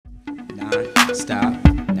Non-stop,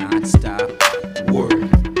 non-stop, word.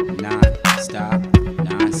 Non-stop,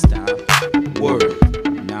 non-stop, word.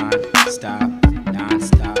 Non-stop,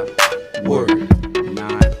 non-stop, word.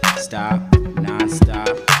 Non-stop,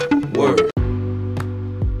 non-stop, word.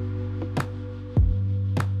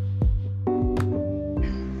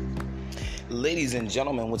 Ladies and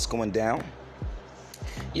gentlemen, what's going down?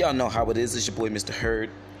 Y'all know how it is. It's your boy, Mr. Hurd,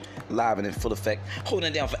 live and in full effect, holding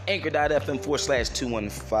it down for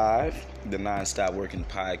anchor.fm/215, the Non-Stop Working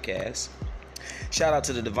Podcast. Shout out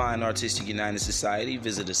to the Divine Artistic United Society.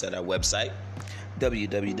 Visit us at our website,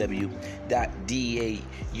 www.daus.me.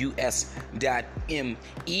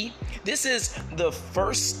 This is the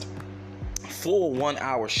first full 1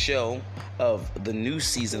 hour show of the new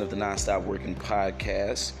season of the Non-Stop Working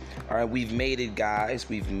Podcast. All right, we've made it, guys.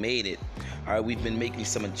 We've made it. All right, we've been making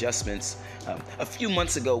some adjustments. A few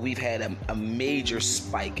months ago, we've had a major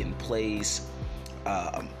spike in plays,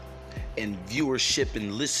 in viewership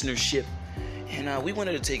and listenership, and we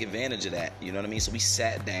wanted to take advantage of that. You know what I mean? So we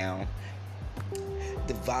sat down,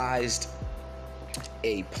 devised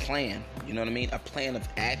a plan. You know what I mean? A plan of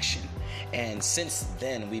action. And since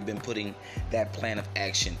then, we've been putting that plan of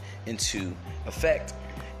action into effect.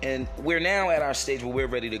 And we're now at our stage where we're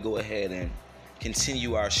ready to go ahead and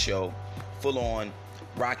continue our show full on,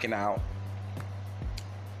 rocking out.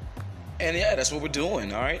 And yeah, that's what we're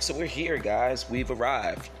doing, all right? So we're here, guys. We've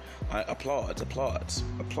arrived. All right, applause.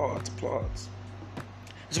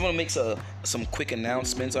 Just want to make some quick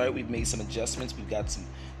announcements, all right? We've made some adjustments. We've got some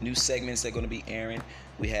new segments that are going to be airing.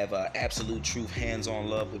 We have Absolute Truth, Hands-on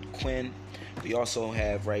Love with Quinn. We also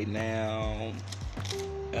have right now...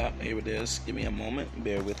 here it is. Give me a moment.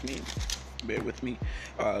 Bear with me.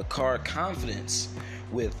 Car Confidence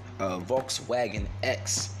with Volkswagen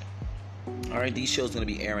X. All right, these shows are going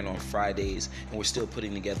to be airing on Fridays, and we're still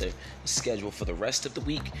putting together a schedule for the rest of the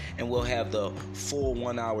week, and we'll have the full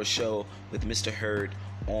 1 hour show with Mr. Hurd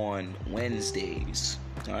on Wednesdays.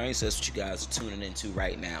 All right, so that's what you guys are tuning into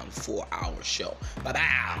right now, the 4 hour show.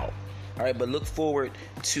 Bye-bye. All right, but look forward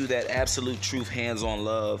to that Absolute Truth, Hands-on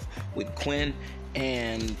Love with Quinn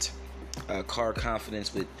and Car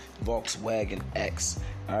Confidence with Volkswagen X.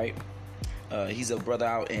 All right, he's a brother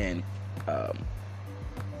out in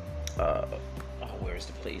where's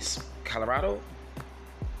the place? Colorado.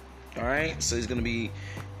 All right, so he's gonna be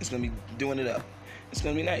doing it up. It's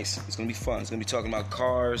gonna be nice. It's gonna be fun. It's gonna be talking about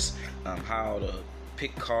cars, how to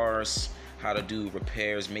pick cars, how to do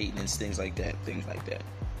repairs, maintenance, things like that.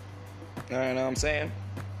 All right, know what I'm saying?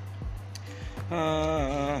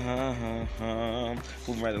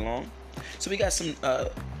 Moving right along. So we got some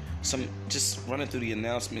just running through the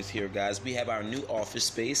announcements here, guys. We have our new office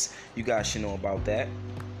space. You guys should know about that.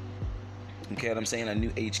 Okay, what I'm saying? A new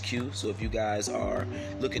HQ. So if you guys are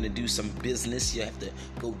looking to do some business, you have to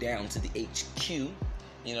go down to the HQ.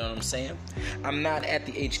 You know what I'm saying? I'm not at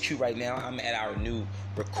the HQ right now. I'm at our new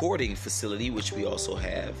recording facility, which we also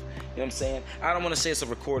have. You know what I'm saying? I don't want to say it's a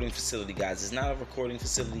recording facility, guys. It's not a recording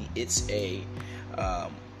facility. It's a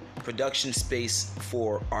production space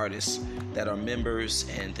for artists that are members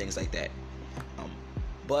and things like that.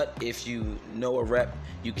 But if you know a rep,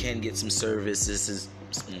 you can get some services.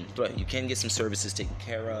 You can get some services taken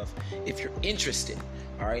care of if you're interested.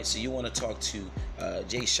 All right. So you want to talk to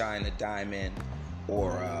Jay Shine the Diamond,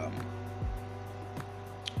 or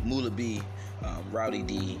Moolah B, Rowdy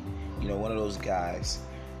D, one of those guys,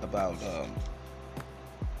 about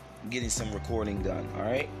getting some recording done. All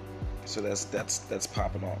right, so that's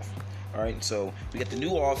popping off. All right, so we got the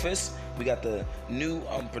new office, we got the new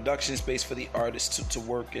production space for the artists to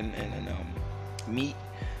work and meet.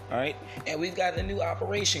 All right, and we've got a new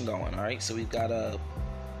operation going. All right, so we've got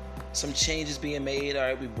some changes being made. All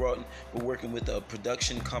right, we're working with a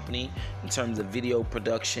production company in terms of video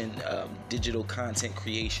production, digital content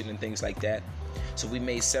creation, and things like that. So we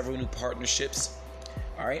made several new partnerships.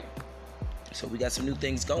 All right, so we got some new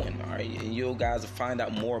things going. All right, and you guys will find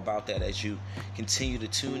out more about that as you continue to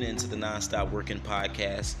tune into the Non-Stop Working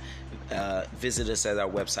Podcast. Visit us at our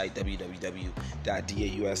website, www.daus.me.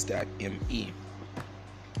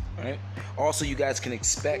 All right. Also, you guys can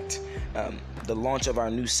expect the launch of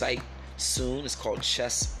our new site soon. It's called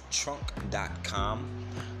chesstrunk.com.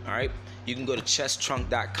 All right. You can go to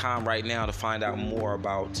chesstrunk.com right now to find out more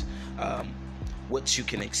about what you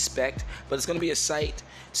can expect. But it's going to be a site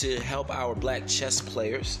to help our black chess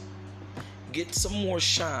players get some more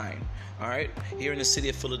shine. All right. Here in the city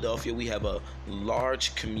of Philadelphia, we have a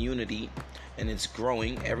large community, and it's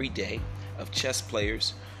growing every day, of chess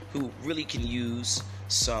players who really can use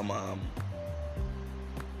some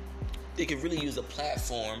they can really use a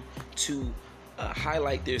platform to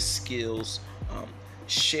highlight their skills,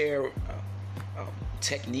 share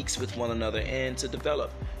techniques with one another and to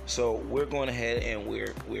develop. So we're going ahead and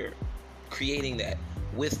we're creating that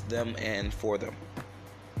with them and for them.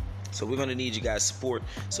 So we're going to need you guys' support.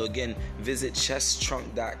 So again, visit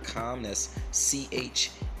chesstrunk.com. That's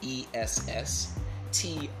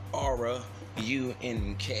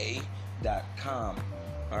ChesstrUnk.com.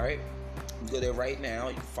 All right. Go there right now.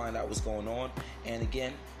 You can find out what's going on. And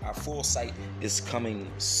again, our full site is coming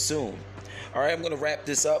soon. All right, I'm going to wrap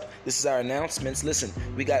this up. This is our announcements. Listen,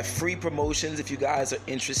 we got free promotions if you guys are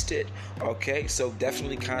interested. Okay, so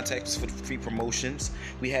definitely contact us for the free promotions.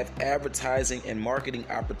 We have advertising and marketing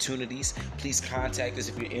opportunities. Please contact us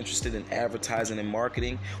if you're interested in advertising and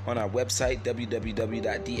marketing on our website, www.daus.me.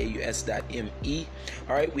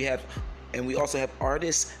 All right, we also have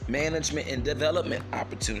artist management and development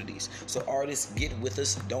opportunities. So artists, get with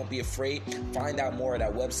us. Don't be afraid. Find out more at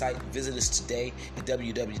our website. Visit us today at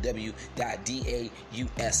www.daus.me.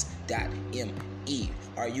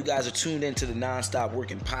 All right, you guys are tuned into the Non-Stop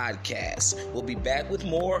Working Podcast. We'll be back with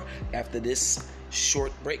more after this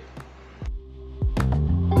short break.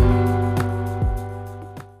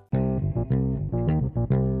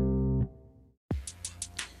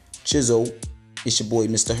 Chizzo, it's your boy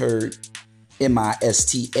Mr. Heard.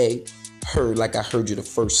 Mista, heard like I heard you the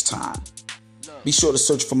first time. Be sure to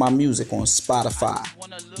search for my music on Spotify,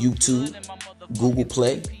 YouTube, Google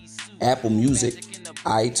Play, Apple Music,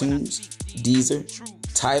 iTunes, Deezer,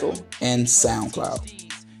 Tidal, and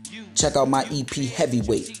SoundCloud. Check out my EP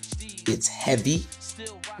Heavyweight. It's heavy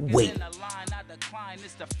weight.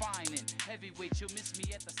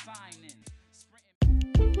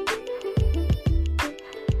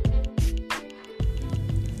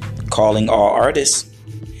 Calling all artists.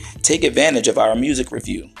 Take advantage of our music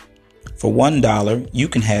review. For $1, you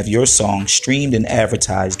can have your song streamed and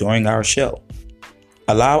advertised during our show.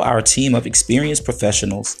 Allow our team of experienced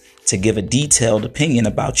professionals to give a detailed opinion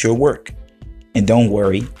about your work. And don't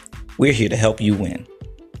worry, we're here to help you win.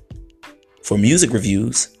 For music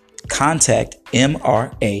reviews, contact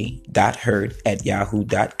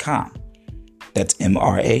mra.heard@yahoo.com. That's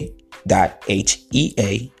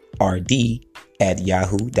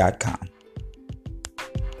mra.heard@yahoo.com.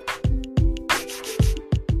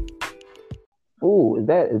 Ooh, is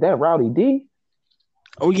that Rowdy D?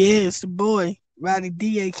 Oh yeah, it's the boy. Rowdy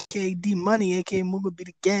D, aka D Money, aka Mooga be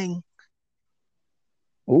the gang.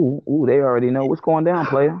 Ooh, they already know what's going down,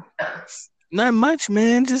 player. Not much,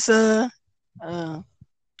 man. Just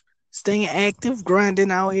staying active, grinding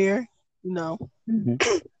out here, you know. Mm-hmm.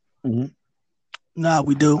 Mm-hmm. Nah,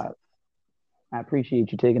 we do. I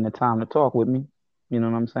appreciate you taking the time to talk with me. You know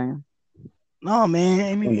what I'm saying? No,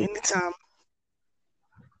 man. Anytime.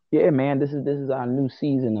 Yeah, man. This is our new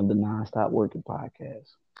season of the Non-Stop Working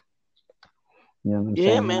Podcast. You know what I'm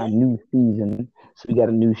saying? Man. Our new season. So we got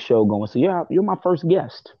a new show going. So you're my first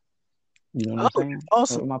guest. You know what I'm saying?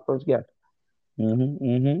 Awesome. You're my first guest.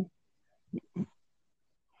 Mm-hmm.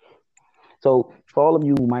 So for all of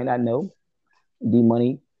you who might not know, D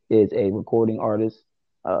Money is a recording artist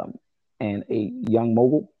and a young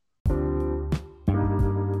mogul.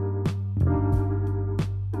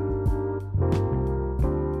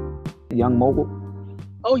 Young mogul.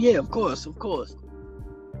 Oh yeah, of course.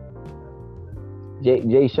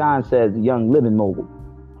 Jay Sean says young living mogul.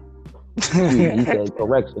 he said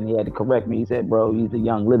correction. He had to correct me. He said, "Bro, he's a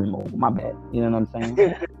young living mogul." My bad. You know what I'm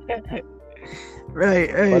saying?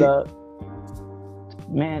 Right. But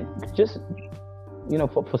man, just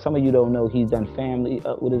for some of you don't know, he's done Family.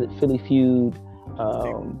 What is it? Philly Feud.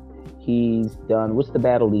 He's done. What's the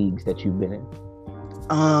battle leagues that you've been in?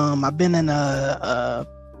 I've been in a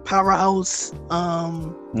Powerhouse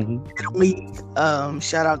league.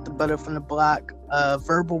 Shout out to Butter from the Block.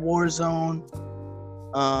 Verbal Warzone.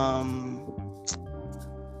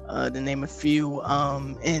 To name a few.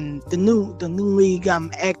 And the new league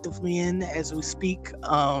I'm actively in as we speak.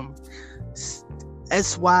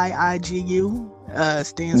 SYIGU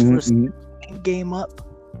stands for Game Up.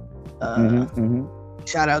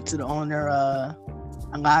 Shout out to the owner,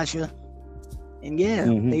 Elijah. And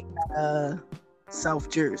they got South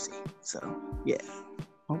Jersey. So yeah.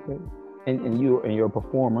 Okay. And you're a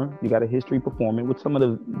performer. You got a history performing. What's some of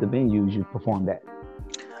the venues you performed at?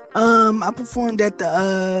 I performed at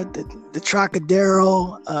the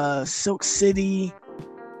Trocadero, Silk City,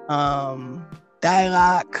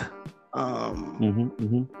 Dialogue, a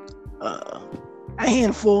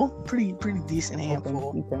handful, pretty decent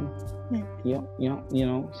handful. Okay. Yeah.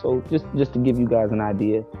 So just to give you guys an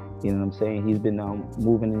idea, you know what I'm saying? He's been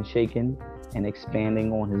moving and shaking and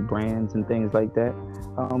expanding on his brands and things like that.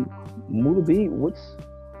 Muda B,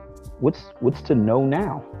 what's to know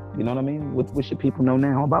now? You know what I mean? What should people know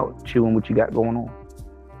now about you and what you got going on?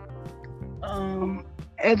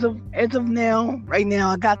 As of now, right now,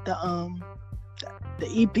 I got the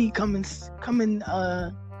EP coming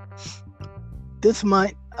this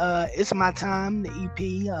month. It's My Time, the EP,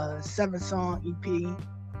 7-song EP.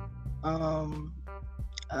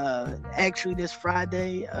 Actually this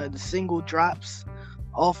Friday, the single drops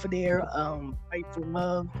off of there, Fight for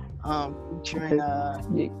Love, featuring now,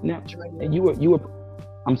 and you were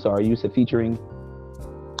I'm sorry, you said featuring.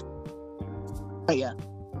 Oh yeah,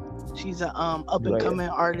 she's a up and coming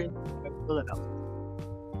artist in Philadelphia.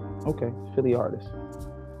 Okay, Philly artist.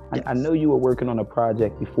 Yes. I know you were working on a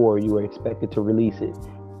project before you were expected to release it.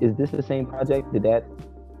 Is this the same project? Did that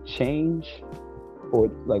change, or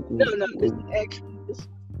like? No, this is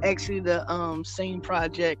actually the same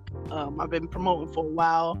project. I've been promoting for a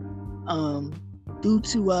while. Due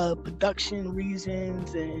to production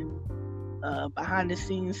reasons and behind the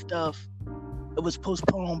scenes stuff, it was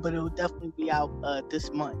postponed, but it will definitely be out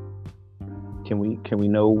this month. Can we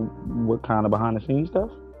know what kind of behind the scenes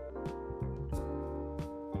stuff?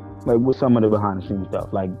 Like, what's some of the behind the scenes stuff?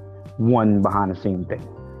 Like, one behind the scenes thing.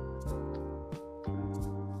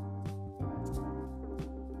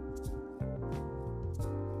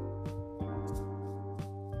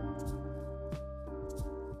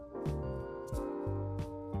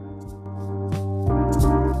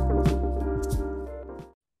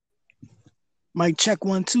 Mic check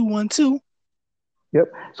 1 2 1 2.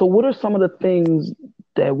 Yep. So, what are some of the things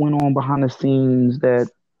that went on behind the scenes that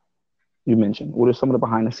you mentioned? What are some of the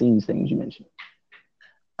behind the scenes things you mentioned?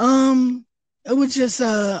 It was just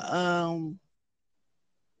a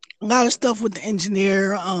lot of stuff with the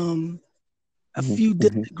engineer. A few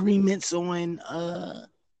disagreements on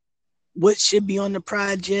what should be on the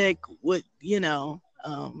project, what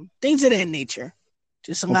things of that nature.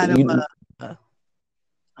 Just a lot of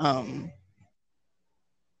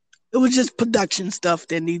it was just production stuff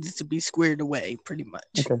that needed to be squared away, pretty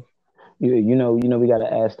much. Okay. You know, we got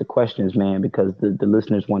to ask the questions, man, because the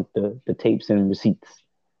listeners want the tapes and receipts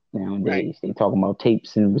nowadays. Right. They talking about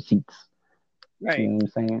tapes and receipts. Right. You know what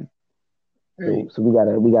I'm saying? Right. So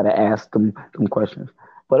we gotta ask them questions.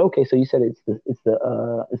 But okay, so you said it's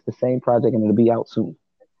the same project and it'll be out soon.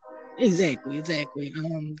 Exactly. The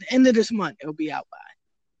end of this month it'll be out by.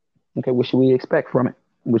 Okay, what should we expect from it?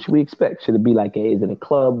 What should we expect? Should it be like is it a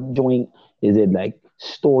club joint? Is it like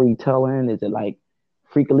storytelling? Is it like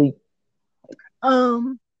freakily?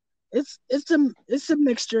 It's a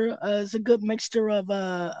mixture. It's a good mixture of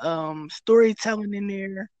storytelling in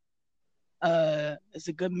there. It's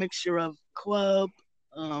a good mixture of club.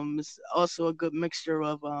 It's also a good mixture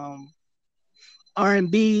of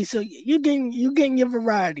R&B. So you getting your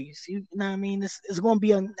varieties. You know what I mean? It's going to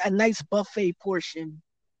be a nice buffet portion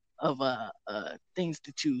of things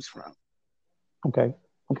to choose from. Okay.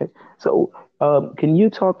 So, can you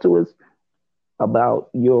talk to us about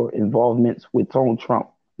your involvements with Tone Trump?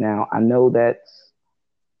 Now, I know that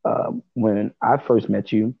when I first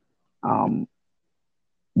met you,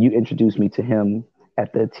 you introduced me to him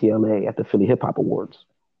at the TLA, at the Philly Hip Hop Awards.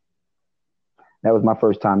 That was my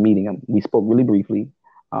first time meeting him. We spoke really briefly,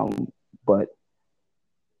 but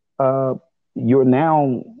you're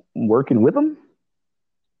now working with him?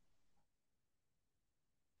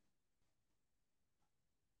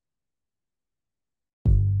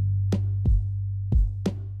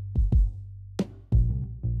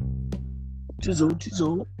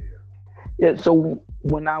 Jizzle. Yeah, so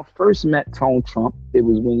when I first met Tone Trump, it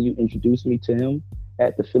was when you introduced me to him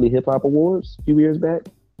at the Philly Hip Hop Awards a few years back.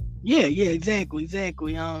 Yeah, exactly. That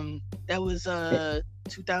was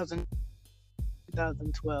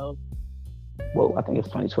 2012. Well, I think it's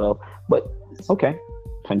 2012, but okay,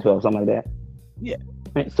 2012, something like that. Yeah.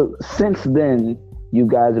 Right, so since then, you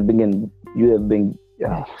guys have been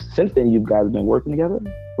since then you guys have been working together,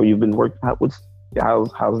 or you've been working. How is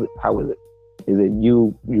it? Is it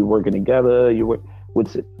you're working together?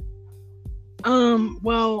 What's it?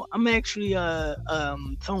 Well, I'm actually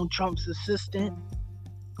Tone Trump's assistant.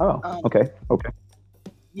 Oh, okay.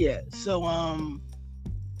 Yeah, so I'm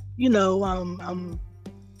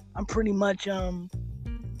pretty much the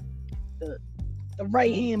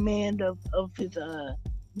right hand man of his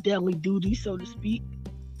daily duty, so to speak.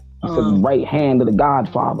 The right hand of the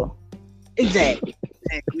Godfather. Exactly.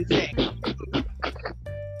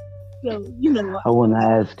 So, I want to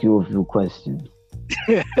ask you a few questions.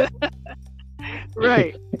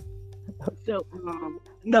 Right. So,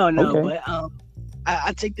 no, okay. But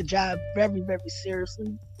I take the job very, very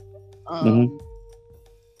seriously. Tone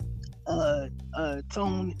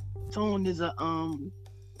is a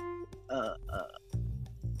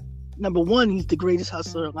number one, he's the greatest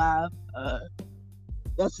hustler alive.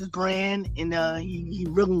 That's his brand, and he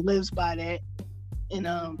really lives by that. And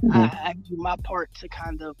I do my part to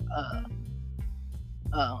kind of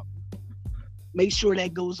make sure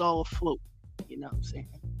that goes all afloat. You know what I'm saying?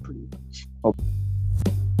 Pretty much. Okay.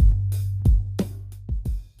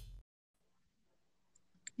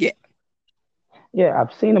 Yeah,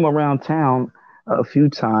 I've seen him around town a few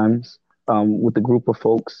times with a group of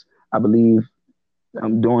folks. I believe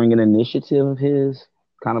during an initiative of his,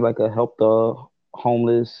 kind of like a help the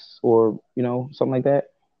homeless or something like that.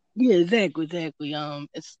 Yeah, exactly.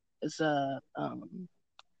 It's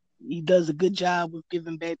he does a good job with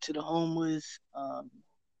giving back to the homeless.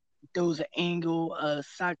 Those are angle,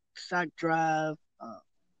 sock drive.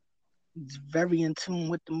 He's very in tune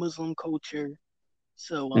with the Muslim culture.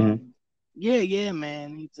 So yeah,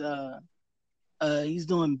 man. He's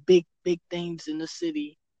doing big things in the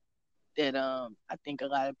city that I think a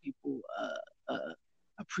lot of people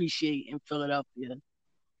appreciate in Philadelphia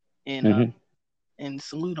and and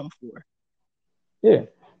salute him for. Yeah.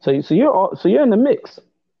 So you're in the mix.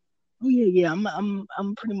 Oh yeah.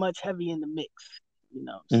 I'm pretty much heavy in the mix. You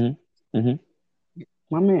know. Hmm.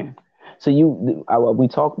 My man. So we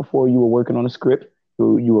talked before. You were working on a script.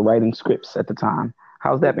 You were writing scripts at the time.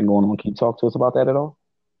 How's that been going on? Can you talk to us about that at all?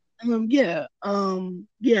 Yeah.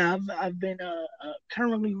 I've been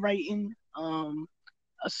currently writing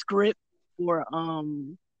a script for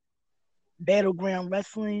Battleground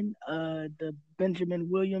Wrestling, the Benjamin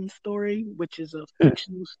Williams story, which is a Mm.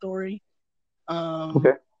 fictional story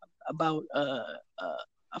Okay. about a,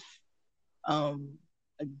 um,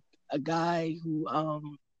 a, a guy who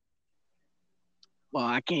well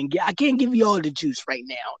I can't give you all the juice right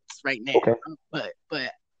now. It's right now, Okay.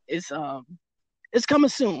 but it's it's coming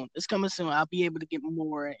soon. It's coming soon. I'll be able to get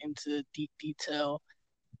more into deep detail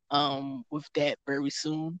with that very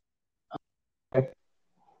soon. Okay.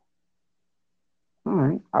 All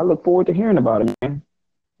right. I look forward to hearing about it, man.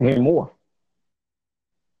 Hearing more.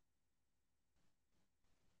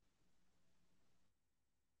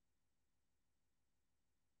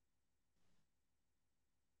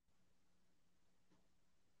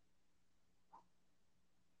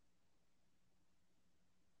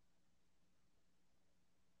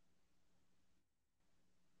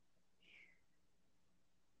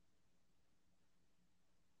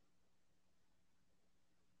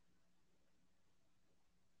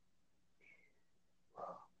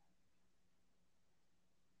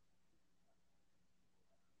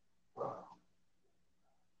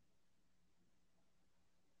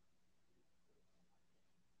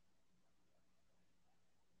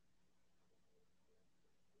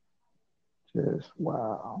 Just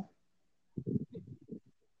wow.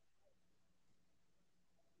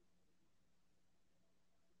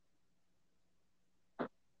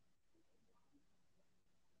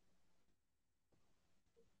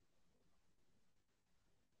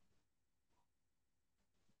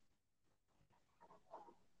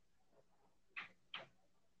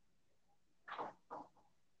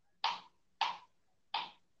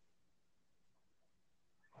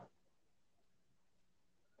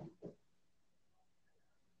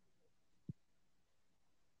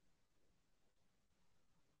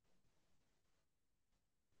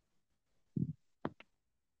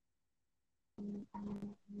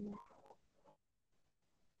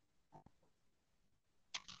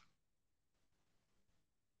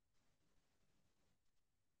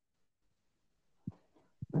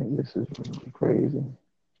 Like, this is really crazy.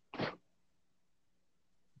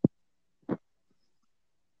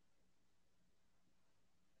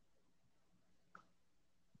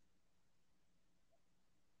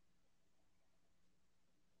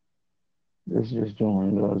 It's just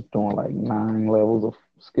doing like 9 levels of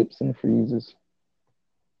skips and freezes.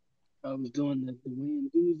 I was doing the Wayne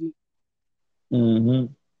Doozy.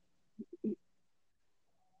 Mm-hmm.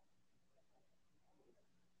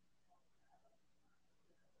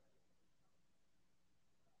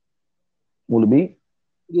 Will it be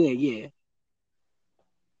Yeah.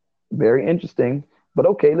 very interesting? But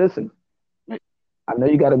okay, listen. I know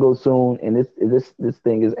you got to go soon, and this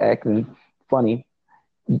thing is acting funny.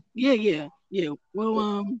 Yeah.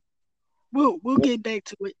 Well, we'll get back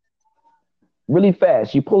to it. Really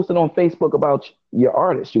fast. You posted on Facebook about your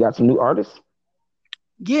artist. You got some new artists.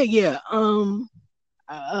 Yeah.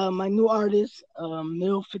 My new artist,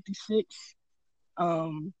 Mill 56.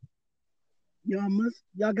 Um,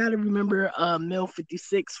 y'all gotta remember Mill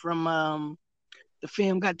 56 from the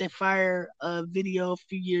film Got That Fire video a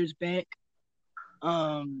few years back.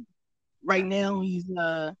 Um, right now he's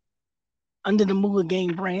under the Moolah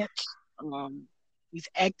Gang branch. Um, He's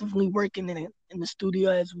actively working in the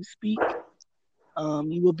studio as we speak.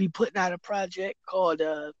 He will be putting out a project called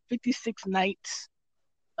 56 Nights.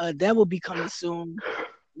 That will be coming soon.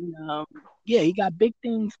 Yeah, he got big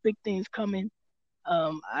things coming.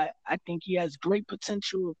 I think he has great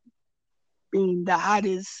potential of being the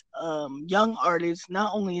hottest young artist,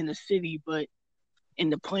 not only in the city but in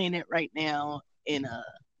the planet right now. And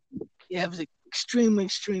he has extremely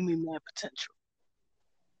mad potential.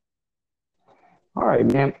 All right,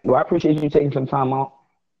 man. Well, I appreciate you taking some time out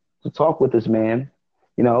to talk with us, man.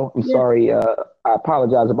 I'm Yeah. sorry. I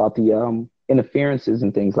apologize about the interferences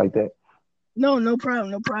and things like that. No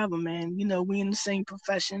problem, man. We in the same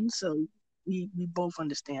profession, so we both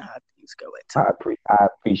understand how things go at times. I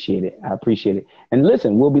appreciate it. I appreciate it. And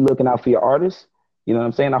listen, we'll be looking out for your artists. You know what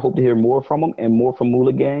I'm saying? I hope to hear more from them and more from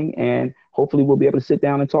Moolah Gang. And hopefully we'll be able to sit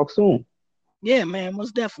down and talk soon. Yeah, man,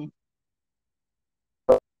 most definitely.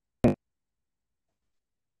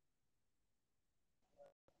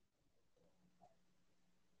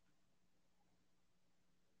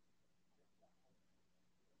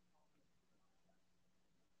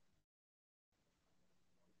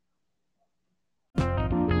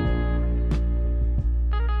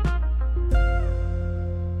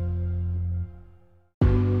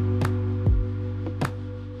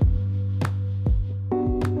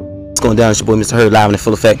 What's going down? It's your boy Mr. Hurd, live in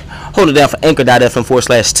full effect. Hold it down for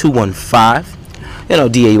anchor.fm/215.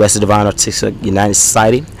 DAUS, the Divine Artistic United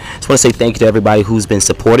Society. Just want to say thank you to everybody who's been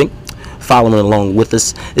supporting, following along with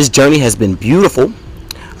us. This journey has been beautiful, all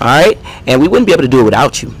right? And we wouldn't be able to do it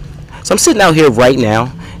without you. So I'm sitting out here right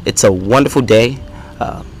now. It's a wonderful day.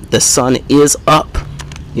 The sun is up.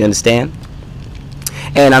 You understand?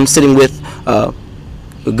 And I'm sitting with a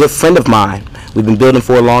good friend of mine. We've been building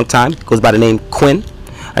for a long time. Goes by the name Quinn.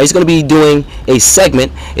 He's going to be doing a segment.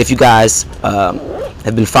 If you guys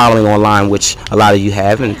have been following online, which a lot of you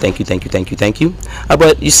have, and thank you.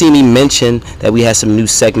 But you see me mention that we have some new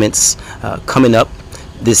segments coming up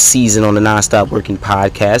this season on the Nonstop Working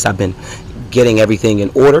Podcast. I've been getting everything in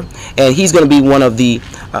order, and he's going to be one of the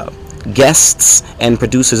guests and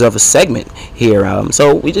producers of a segment here.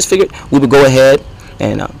 So we just figured we would go ahead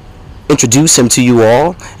and introduce him to you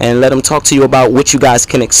all and let him talk to you about what you guys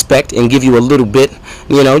can expect and give you a little bit,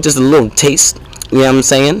 just a little taste, what I'm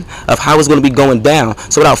saying, of how it's going to be going down.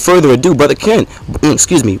 So without further ado, Brother Quinn,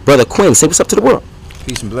 say what's up to the world.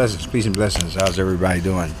 Peace and blessings. How's everybody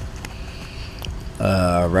doing?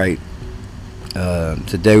 Right.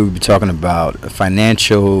 Today we'll be talking about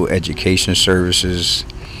financial education services,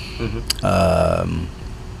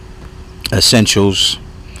 essentials.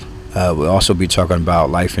 We'll also be talking about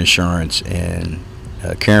life insurance and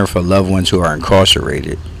caring for loved ones who are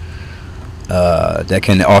incarcerated that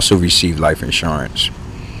can also receive life insurance.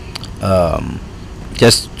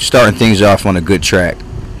 Just starting things off on a good track.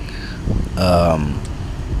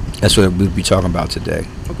 That's what we'll be talking about today.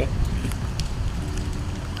 Okay.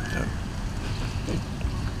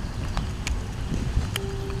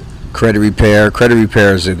 Credit repair. Credit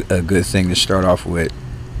repair is a good thing to start off with.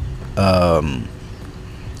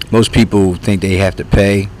 Most people think they have to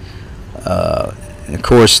pay. Of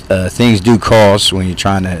course, things do cost when you're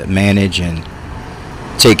trying to manage and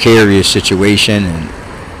take care of your situation, and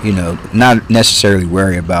not necessarily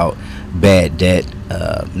worry about bad debt.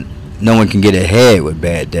 No one can get ahead with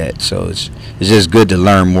bad debt, so it's just good to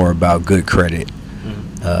learn more about good credit,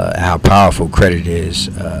 how powerful credit is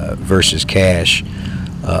versus cash,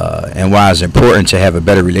 and why it's important to have a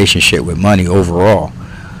better relationship with money overall.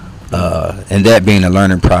 And that being a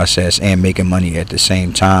learning process and making money at the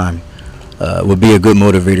same time would be a good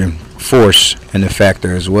motivating force and a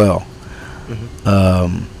factor as well.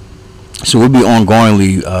 So we'll be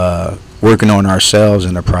ongoingly working on ourselves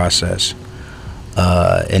in the process,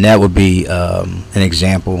 and that would be an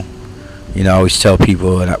example. I always tell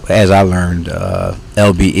people, as I learned,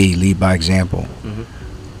 LBE, lead by example,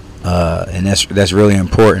 and that's really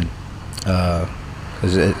important,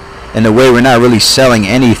 because in a way we're not really selling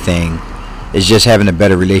anything. It's just having a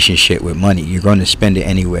better relationship with money. You're going to spend it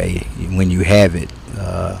anyway when you have it.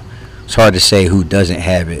 It's hard to say who doesn't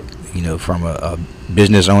have it, from a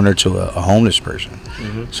business owner to a homeless person.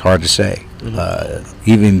 It's hard to say.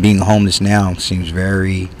 Even being homeless now seems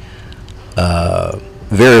very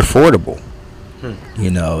affordable.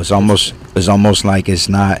 It's almost like it's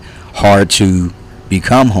not hard to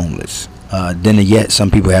become homeless. Then yet some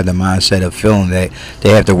people have the mindset of feeling that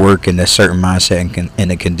they have to work in a certain mindset in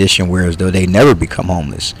a condition where as though they never become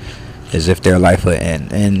homeless, as if their life will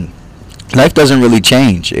end. And life doesn't really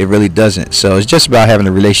change. It really doesn't. So it's just about having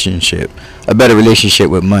a better relationship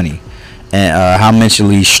with money, and how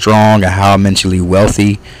mentally strong and how mentally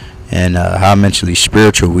wealthy and how mentally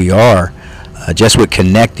spiritual we are, just with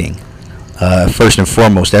connecting. First and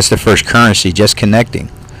foremost, that's the first currency, just connecting.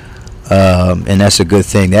 And that's a good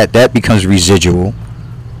thing. That becomes residual,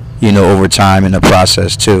 over time in the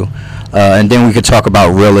process too. And then we could talk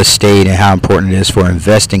about real estate and how important it is for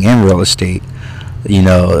investing in real estate.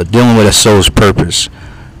 Dealing with a soul's purpose,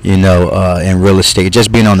 in real estate,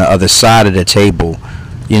 just being on the other side of the table,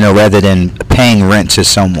 rather than paying rent to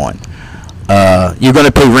someone. You're going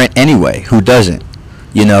to pay rent anyway. Who doesn't?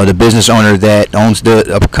 The business owner that owns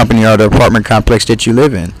the company or the apartment complex that you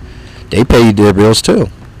live in, they pay their bills too.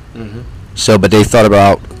 Mm-hmm. So, but they thought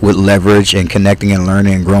about with leverage and connecting and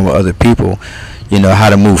learning and growing with other people, how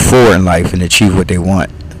to move forward in life and achieve what they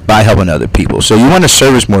want by helping other people. So you want to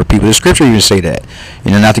service more people. The scripture even say that,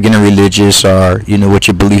 not to get religious or, what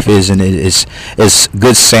your belief is, and it's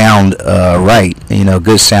good sound right,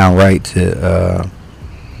 good sound right to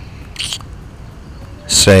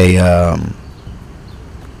say,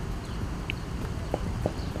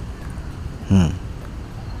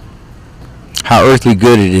 how earthly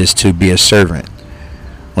good it is to be a servant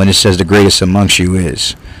when it says the greatest amongst you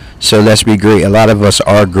is. So let's be great. A lot of us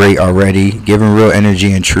are great already, giving real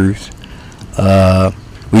energy and truth.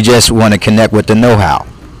 We just want to connect with the know-how.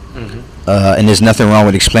 Mm-hmm. And there's nothing wrong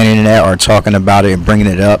with explaining that or talking about it and bringing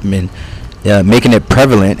it up and making it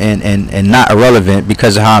prevalent and not irrelevant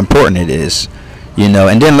because of how important it is.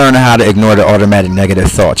 And then learning how to ignore the automatic negative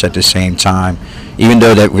thoughts at the same time. Even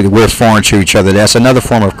though that we're foreign to each other, that's another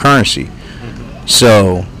form of currency. Mm-hmm.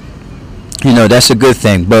 So, that's a good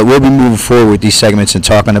thing. But we'll be moving forward with these segments and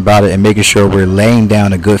talking about it and making sure we're laying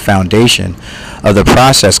down a good foundation of the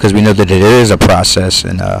process, because we know that it is a process.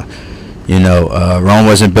 And, Rome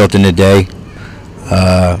wasn't built in a day.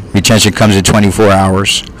 Retention comes in 24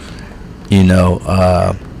 hours,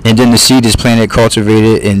 and then the seed is planted,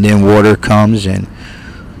 cultivated, and then water comes. And,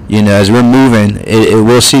 as we're moving,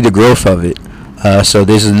 we'll see the growth of it. So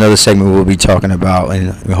this is another segment we'll be talking about,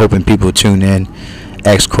 and we're hoping people tune in,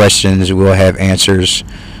 ask questions. We'll have answers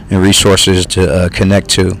and resources to connect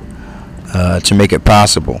to make it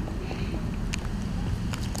possible.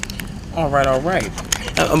 All right.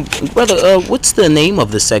 Brother, what's the name of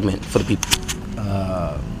the segment for the people?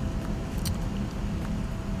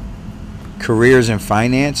 Careers and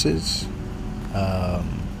finances.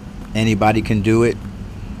 Anybody can do it.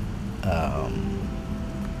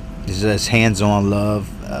 This is hands-on love,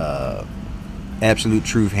 absolute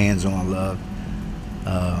truth, hands-on love.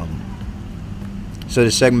 So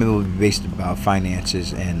the segment will be based about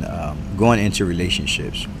finances and going into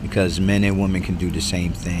relationships, because men and women can do the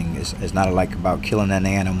same thing. It's not like about killing an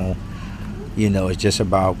animal, it's just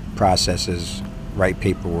about processes, right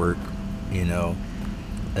paperwork, no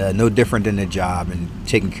different than a job and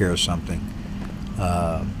taking care of something.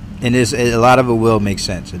 And a lot of it will make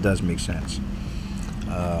sense. It does make sense.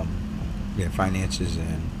 Finances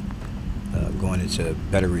and going into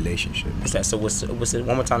better relationships. So what's it?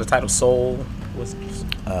 One more time, the title. Soul.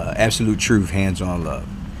 Absolute truth, hands-on love.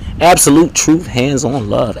 Absolute truth, hands-on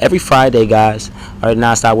love. Every Friday, guys. Our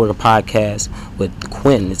Non-Stop Worker podcast with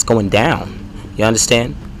Quinn. It's going down. You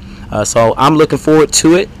understand? So I'm looking forward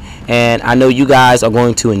to it, and I know you guys are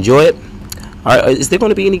going to enjoy it. All right, is there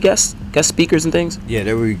going to be any guest speakers and things? Yeah,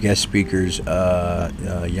 there will be guest speakers,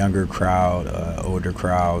 younger crowd, older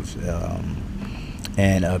crowds,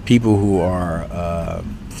 and people who are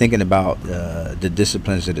thinking about the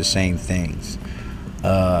disciplines of the same things.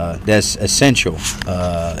 That's essential,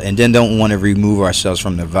 and then don't want to remove ourselves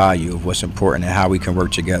from the value of what's important and how we can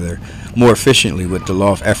work together more efficiently with the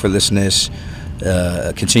law of effortlessness,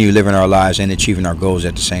 continue living our lives and achieving our goals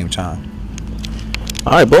at the same time.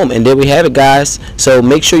 All right, boom. And there we have it, guys. So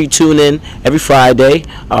make sure you tune in every Friday,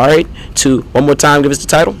 all right, to, one more time, give us the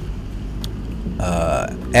title.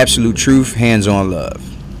 Absolute Truth, Hands-on Love.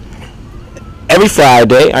 Every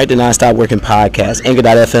Friday, all right, the Non-Stop Working Podcast,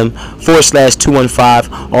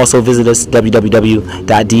 anchor.fm/215. Also visit us, www.daus.me.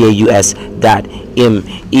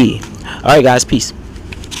 All right, guys, peace.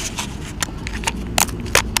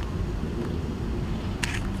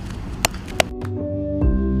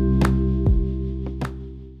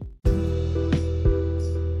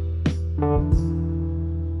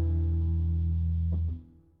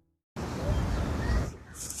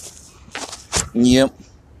 Yep.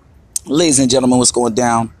 Ladies and gentlemen, what's going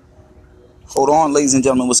down? Hold on, ladies and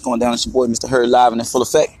gentlemen, what's going down? It's your boy, Mr. Hurd, live and in full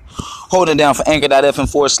effect. Holding it down for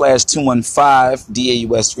anchor.fm/215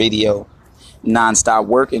 DAUS Radio, Non-Stop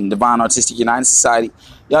Work, and Divine Artistic United Society.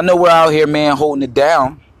 Y'all know we're out here, man, holding it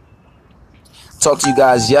down. Talked to you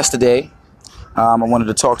guys yesterday. I wanted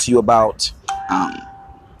to talk to you about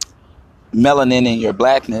melanin and your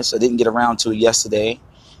blackness. I didn't get around to it yesterday.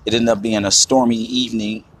 it ended up being a stormy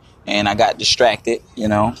evening, and I got distracted,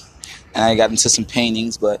 and I got into some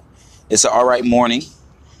paintings. But it's an all right morning,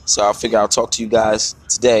 so I figure I'll talk to you guys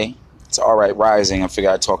today. It's all right rising. I figure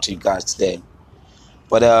I'd talk to you guys today.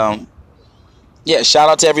 But yeah, shout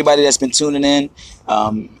out to everybody that's been tuning in.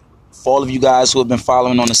 For all of you guys who have been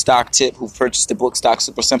following on the stock tip, who've purchased the book Stock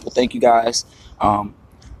Super Simple, thank you guys.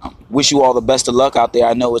 Wish you all the best of luck out there.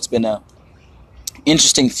 I know it's been a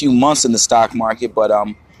interesting few months in the stock market, but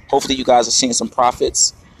hopefully you guys are seeing some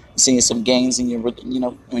profits, seeing some gains in your,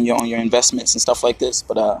 on your investments and stuff like this.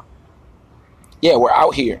 But yeah, we're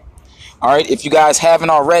out here. All right, if you guys haven't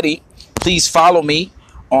already, please follow me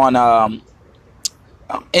on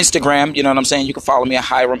Instagram. You know what I'm saying? You can follow me at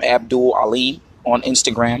Hiram Abdul Alim on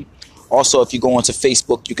Instagram. Also, if you go onto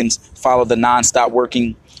Facebook, you can follow the Nonstop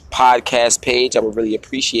Working podcast page. I would really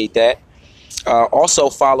appreciate that. Also,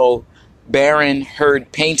 follow Baron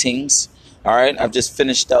Hurd Paintings. All right, I've just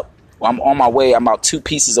finished up. Well, I'm on my way. I'm about 2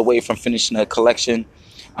 pieces away from finishing a collection.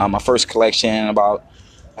 My first collection, about,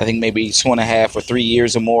 I think, maybe 2.5 or 3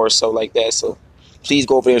 years or more or so like that. So please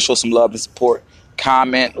go over there and show some love and support.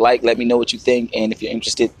 Comment, like, let me know what you think. And if you're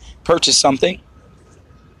interested, purchase something.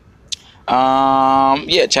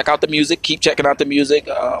 Yeah, check out the music. Keep checking out the music.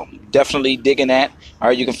 Definitely digging that. All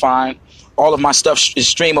right, you can find all of my stuff is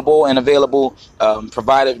streamable and available,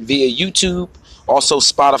 provided via YouTube, also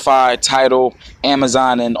Spotify, Tidal,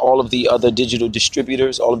 Amazon, and all of the other digital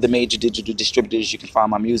distributors, all of the major digital distributors. You can find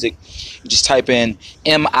my music. You just type in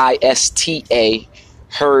MISTA,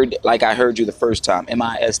 Heard, like I heard you the first time.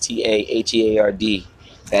 MISTAHEARD.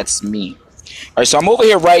 That's me. All right, so I'm over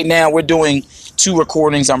here right now. We're doing 2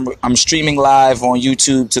 recordings. I'm streaming live on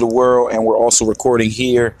YouTube to the world, and we're also recording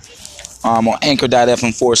here on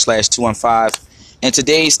anchor.fm/215. And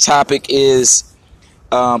today's topic is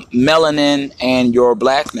melanin and your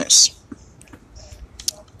blackness.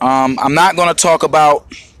 I'm not going to talk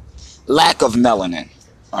about lack of melanin.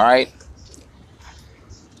 All right.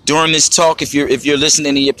 During this talk, if you're listening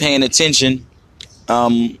and you're paying attention,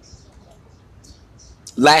 lack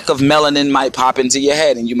of melanin might pop into your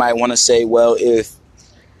head, and you might want to say, well, if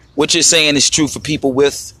what you're saying is true for people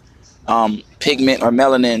with pigment or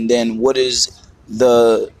melanin, then what is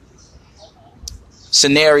the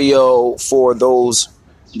scenario for those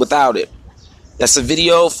without it? That's a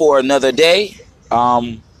video for another day.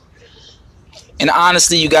 And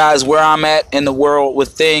honestly, you guys, where I'm at in the world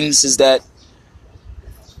with things is that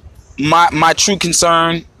my true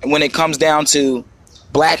concern when it comes down to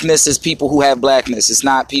blackness is people who have blackness. It's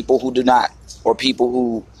not people who do not, or people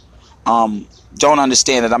who don't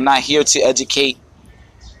understand it. I'm not here to educate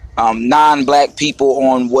non-black people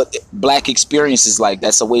on what black experience is like.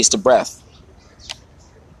 That's a waste of breath.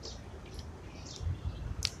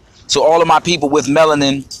 So all of my people with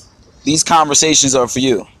melanin, these conversations are for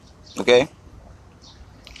you. Okay?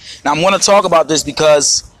 Now I'm going to talk about this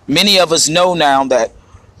because many of us know now that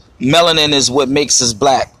melanin is what makes us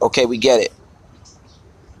black. Okay, we get it.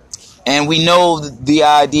 And we know the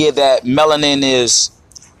idea that melanin is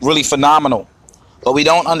really phenomenal. But we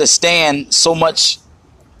don't understand so much.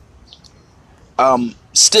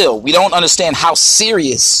 Still, we don't understand how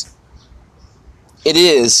serious it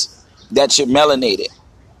is that you're melanated.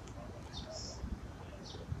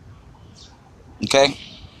 Okay?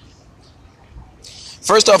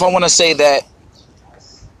 First off, I want to say that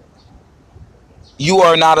you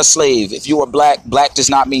are not a slave. If you are black, black does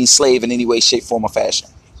not mean slave in any way, shape, form, or fashion.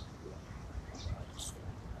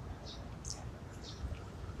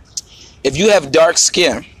 If you have dark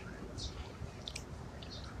skin,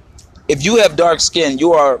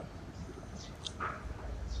 you are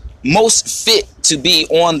most fit to be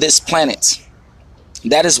on this planet.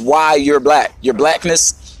 That is why you're black. Your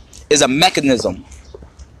blackness is a mechanism.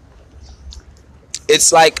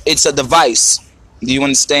 It's like it's a device. Do you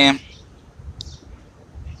understand?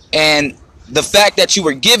 And the fact that you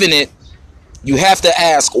were given it, you have to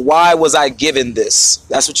ask, why was I given this?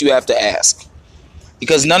 That's what you have to ask.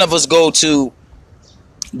 Because none of us go to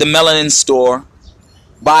the melanin store,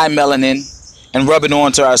 buy melanin, and rub it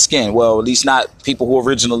onto our skin. Well, at least not people who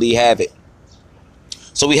originally have it.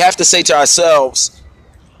 So we have to say to ourselves,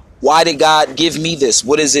 why did God give me this?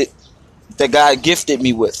 What is it that God gifted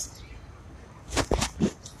me with?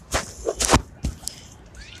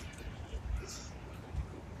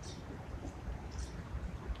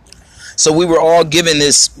 So we were all given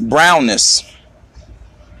this brownness.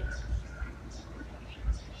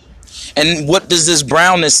 And what does this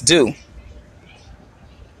brownness do?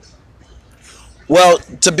 Well,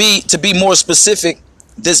 to be more specific,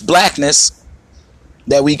 this blackness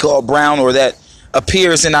that we call brown, or that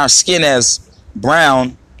appears in our skin as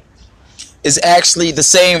brown, is actually the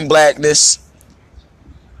same blackness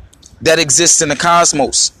that exists in the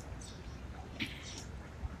cosmos.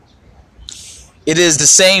 It is the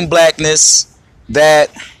same blackness that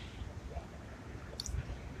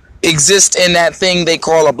exists in that thing they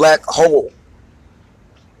call a black hole.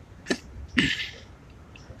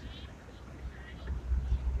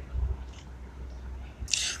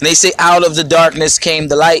 And they say out of the darkness came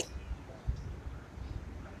the light.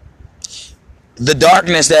 The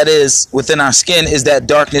darkness that is within our skin is that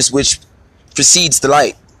darkness which precedes the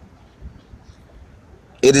light.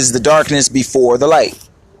 It is the darkness before the light.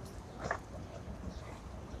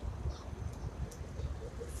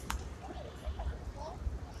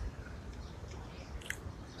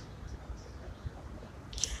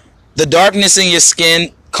 The darkness in your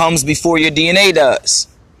skin comes before your DNA does.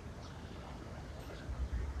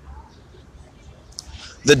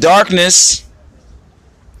 The darkness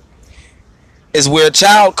is where a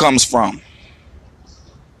child comes from.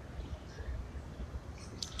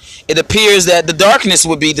 It appears that the darkness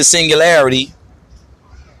would be the singularity,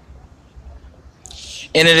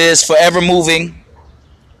 and it is forever moving,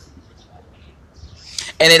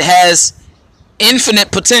 and it has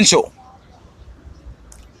infinite potential.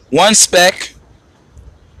 One speck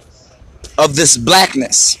of this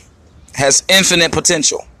blackness has infinite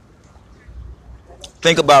potential.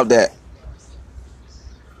 Think about that.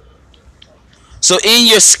 So in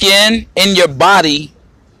your skin, in your body,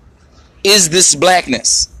 is this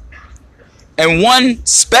blackness. And one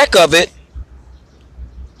speck of it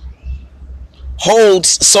holds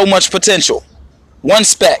so much potential. One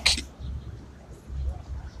speck.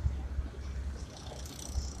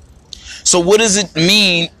 So what does it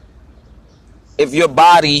mean if your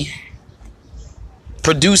body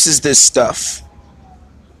produces this stuff?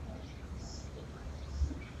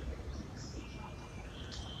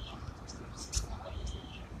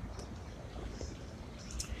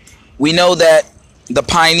 We know that the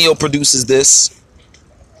pineal produces this.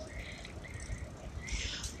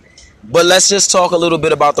 But let's just talk a little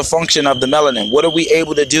bit about the function of the melanin. What are we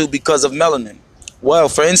able to do because of melanin? Well,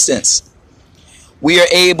 for instance, we are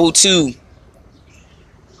able to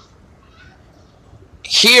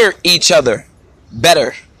hear each other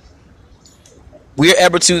better. We are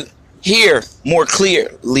able to hear more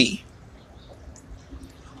clearly.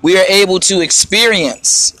 We are able to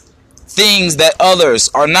experience things that others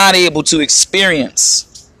are not able to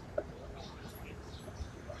experience.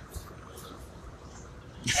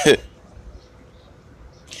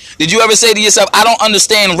 Did you ever say to yourself, I don't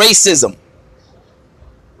understand racism?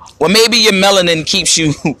 Well, maybe your melanin keeps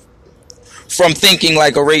you from thinking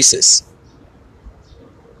like a racist.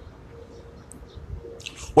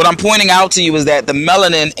 What I'm pointing out to you is that the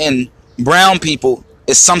melanin in brown people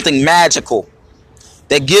is something magical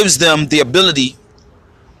that gives them the ability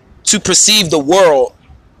to perceive the world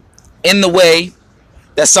in the way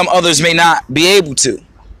that some others may not be able to.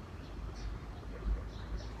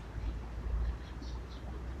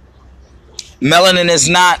 Melanin is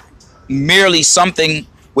not merely something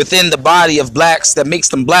within the body of blacks that makes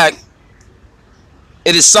them black.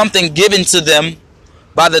 It is something given to them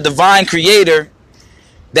by the divine creator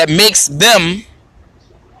that makes them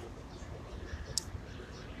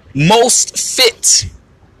most fit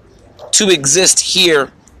to exist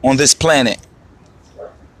here on this planet.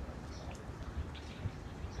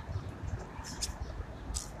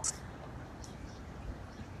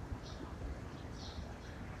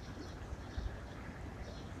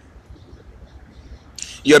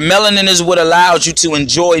 Your melanin is what allows you to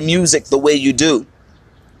enjoy music the way you do.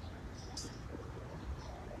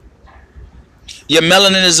 Your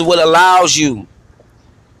melanin is what allows you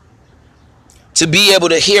to be able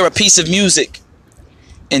to hear a piece of music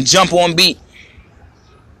and jump on beat.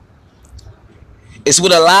 It's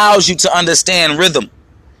what allows you to understand rhythm.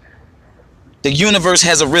 The universe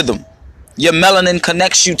has a rhythm. Your melanin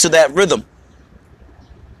connects you to that rhythm.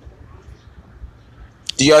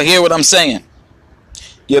 Do y'all hear what I'm saying?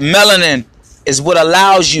 Your melanin is what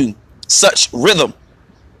allows you such rhythm.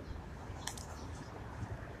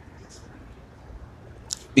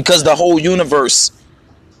 Because the whole universe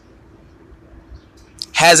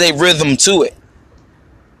has a rhythm to it.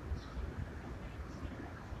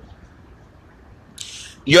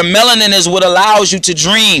 Your melanin is what allows you to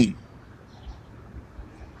dream.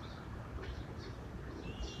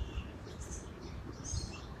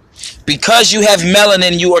 Because you have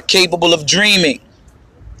melanin, you are capable of dreaming.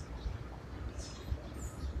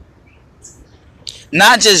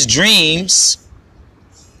 Not just dreams,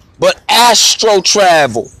 but astro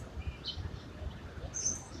travel.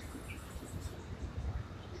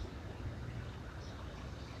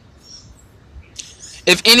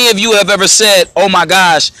 If any of you have ever said, oh my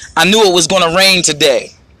gosh, I knew it was going to rain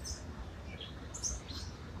today.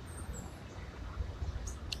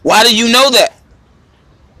 Why do you know that?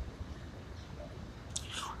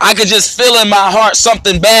 I could just feel in my heart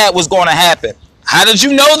something bad was going to happen. How did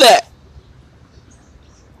you know that?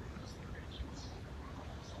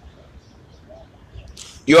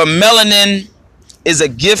 Your melanin is a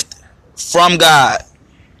gift from God.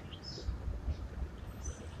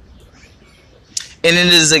 And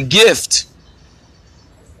it is a gift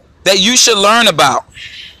that you should learn about.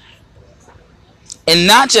 And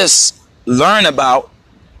not just learn about,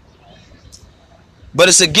 but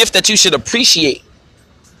it's a gift that you should appreciate.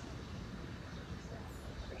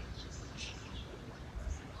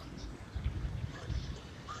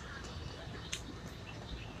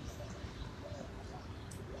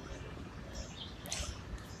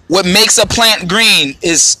 What makes a plant green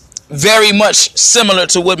is very much similar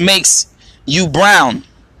to what makes you brown.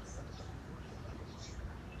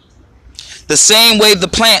 The same way the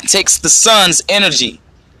plant takes the sun's energy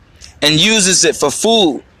and uses it for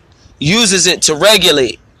food, uses it to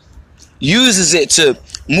regulate, uses it to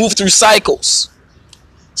move through cycles,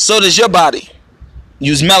 so does your body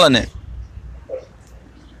use melanin.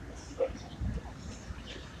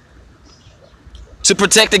 To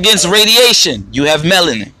protect against radiation, you have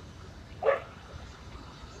melanin.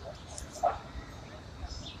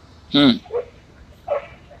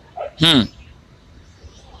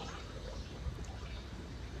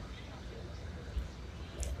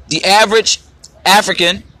 The average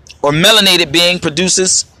African or melanated being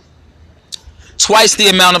produces twice the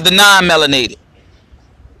amount of the non-melanated.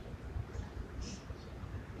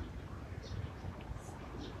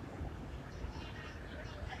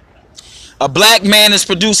 A black man is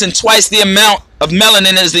producing twice the amount of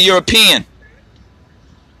melanin as the European.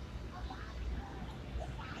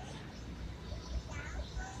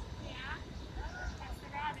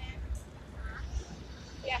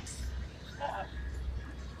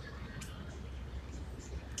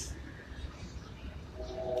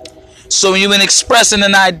 So when you've been expressing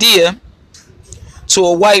an idea to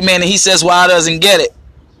a white man and he says, well, I doesn't get it.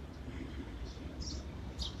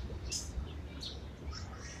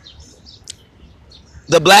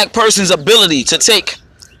 The black person's ability to take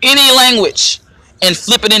any language and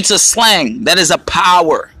flip it into slang, that is a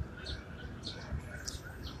power.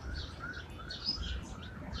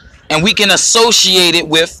 And we can associate it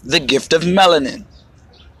with the gift of melanin.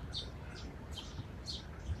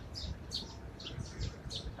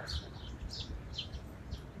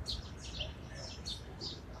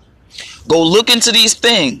 Go look into these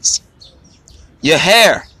things. Your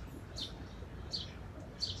hair.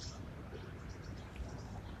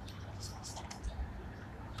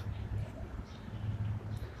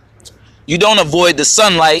 You don't avoid the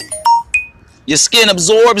sunlight. Your skin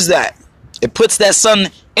absorbs that. It puts that sun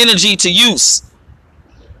energy to use.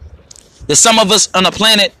 There's some of us on the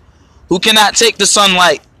planet who cannot take the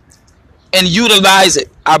sunlight and utilize it.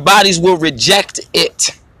 Our bodies will reject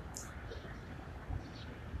it.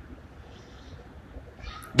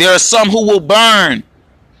 There are some who will burn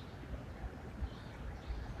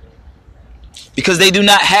because they do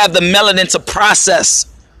not have the melanin to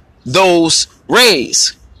process those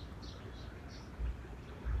rays.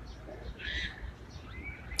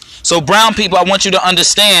 So brown people, I want you to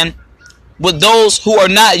understand what those who are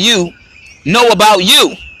not you know about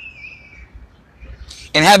you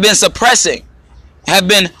and have been suppressing, have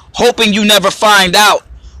been hoping you never find out,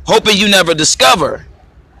 hoping you never discover.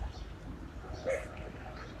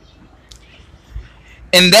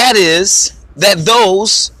 And that is that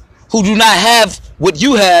those who do not have what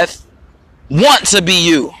you have want to be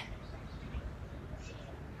you.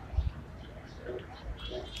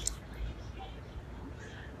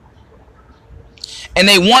 And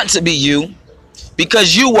they want to be you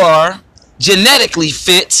because you are genetically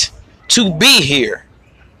fit to be here.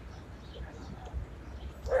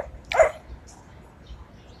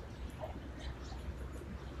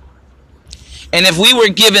 And if we were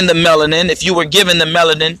given the melanin, if you were given the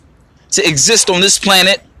melanin to exist on this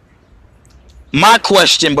planet, my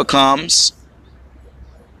question becomes,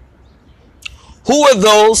 who are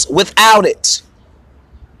those without it?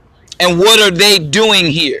 And what are they doing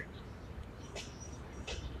here?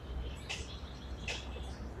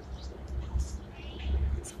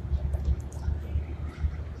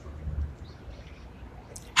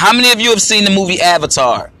 How many of you have seen the movie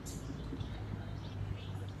Avatar?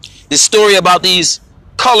 This story about these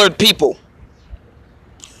colored people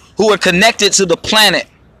who are connected to the planet,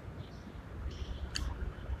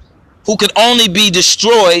 who could only be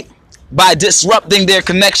destroyed by disrupting their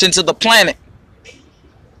connection to the planet.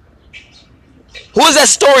 Who is that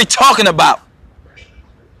story talking about?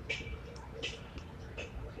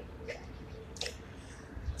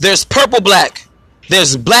 There's purple black,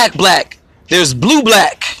 there's black black, there's blue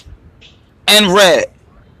black, and red.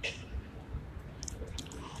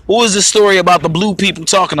 Who is the story about the blue people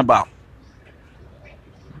talking about?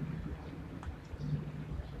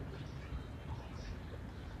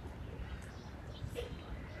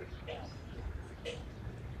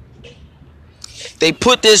 They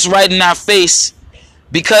put this right in our face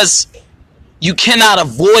because you cannot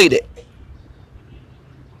avoid it.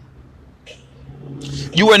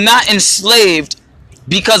 You are not enslaved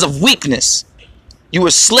because of weakness. You are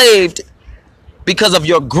enslaved because of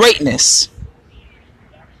your greatness.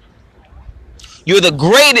 You're the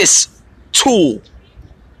greatest tool.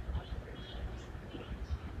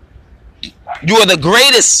 You are the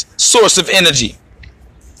greatest source of energy.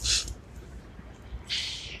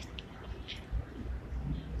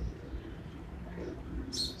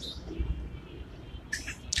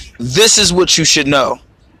 This is what you should know.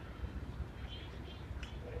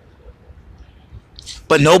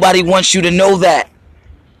 But nobody wants you to know that.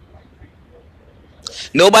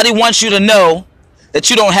 Nobody wants you to know that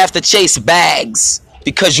you don't have to chase bags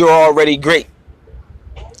because you're already great.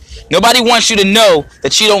 Nobody wants you to know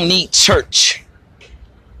that you don't need church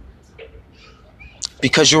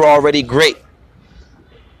because you're already great.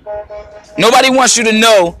 Nobody wants you to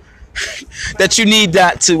know that you need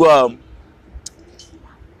that to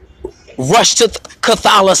rush to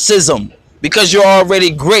Catholicism because you're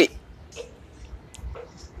already great.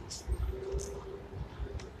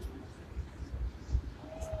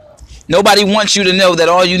 Nobody wants you to know that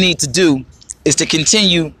all you need to do is to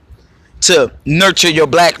continue to nurture your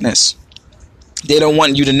blackness. They don't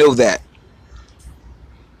want you to know that.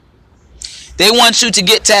 They want you to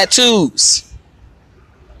get tattoos.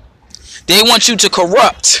 They want you to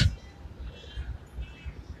corrupt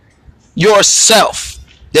yourself.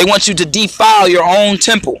 They want you to defile your own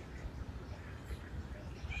temple.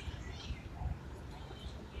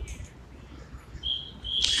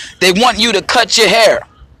 They want you to cut your hair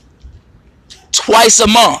twice a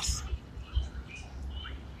month.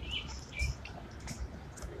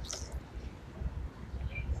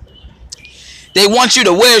 They want you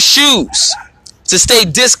to wear shoes to stay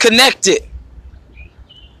disconnected.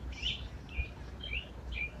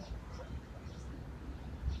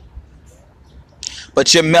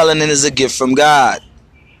 But your melanin is a gift from God.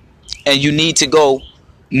 And you need to go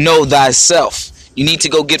know thyself. You need to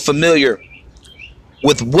go get familiar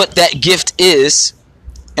with what that gift is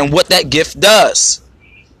and what that gift does.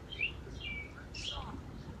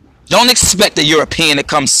 Don't expect a European to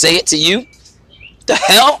come say it to you. The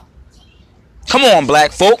hell? Come on,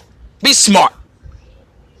 black folk. Be smart.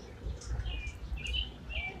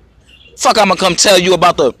 Fuck, I'm gonna come tell you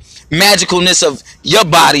about the magicalness of your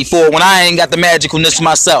body for when I ain't got the magicalness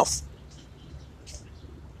myself.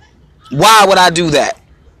 Why would I do that?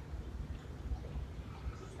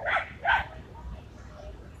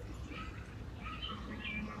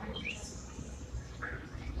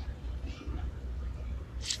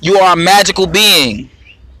 You are a magical being.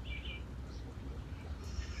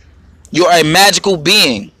 You are a magical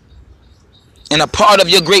being. And a part of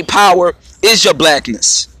your great power is your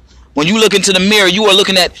blackness. When you look into the mirror, you are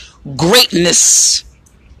looking at greatness.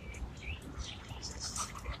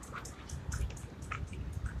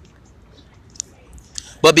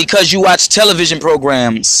 But because you watch television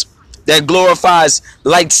programs that glorifies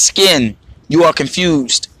light skin, you are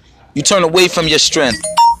confused. You turn away from your strength.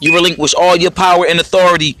 You relinquish all your power and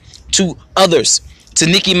authority to others, to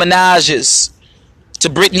Nicki Minaj's, to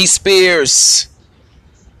Britney Spears.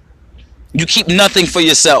 You keep nothing for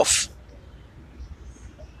yourself.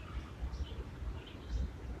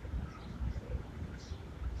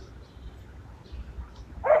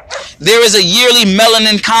 There is a yearly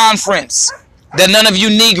melanin conference that none of you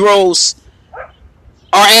Negroes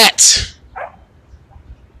are at.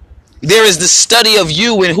 There is the study of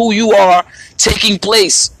you and who you are taking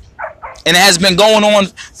place. And it has been going on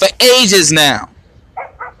for ages now.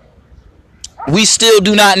 We still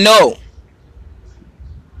do not know.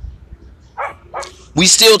 We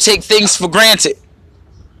still take things for granted.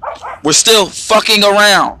 We're still fucking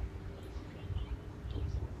around.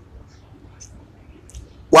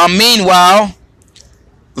 While meanwhile,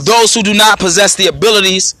 those who do not possess the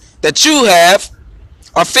abilities that you have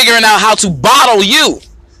are figuring out how to bottle you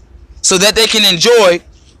so that they can enjoy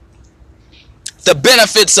the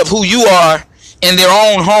benefits of who you are in their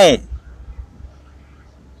own home.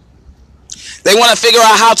 They want to figure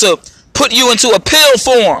out how to put you into a pill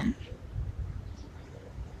form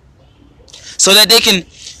so that they can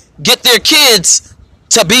get their kids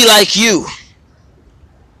to be like you.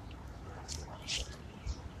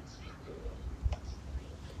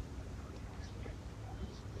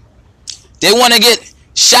 They want to get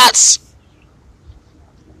shots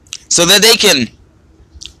so that they can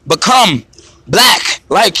become black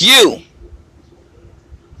like you.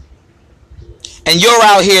 And you're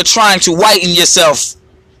out here trying to whiten yourself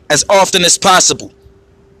as often as possible.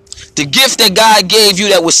 The gift that God gave you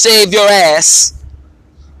that would save your ass,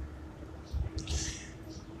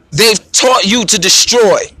 they've taught you to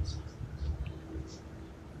destroy.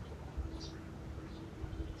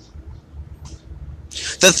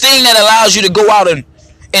 The thing that allows you to go out and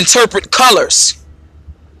interpret colors,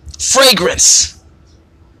 fragrance.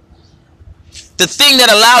 The thing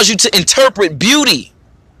that allows you to interpret beauty.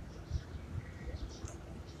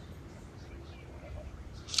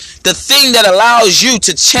 The thing that allows you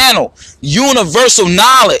to channel universal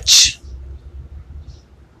knowledge.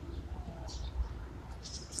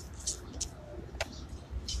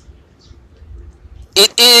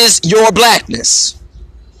 It is your blackness.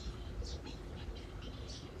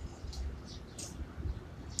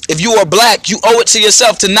 If you are black, you owe it to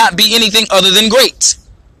yourself to not be anything other than great.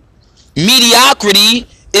 Mediocrity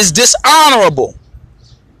is dishonorable.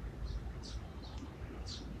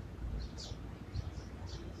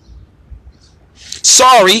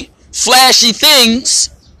 Sorry, flashy things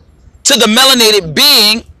to the melanated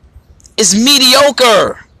being is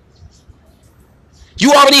mediocre.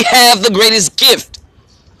 You already have the greatest gift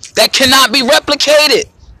that cannot be replicated.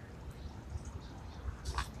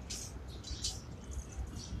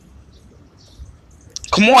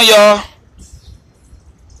 Come on, y'all.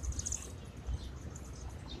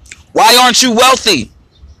 Why aren't you wealthy?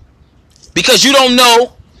 Because you don't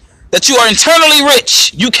know that you are internally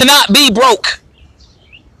rich. You cannot be broke.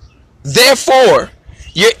 Therefore,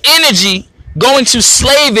 your energy going to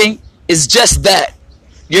slaving is just that.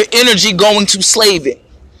 Your energy going to slaving.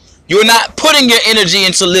 You're not putting your energy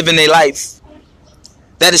into living a life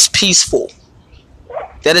that is peaceful,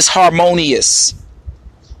 that is harmonious.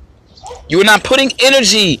 You're not putting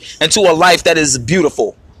energy into a life that is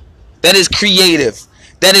beautiful, that is creative,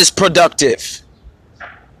 that is productive.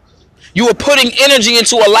 You are putting energy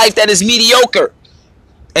into a life that is mediocre,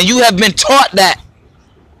 and you have been taught that.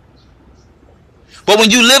 But when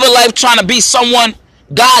you live a life trying to be someone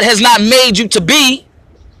God has not made you to be,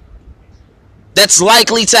 that's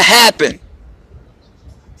likely to happen.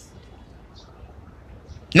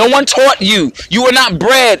 No one taught you. You were not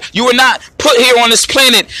bred. You were not put here on this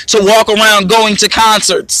planet to walk around going to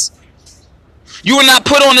concerts. You were not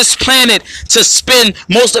put on this planet to spend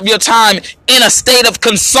most of your time in a state of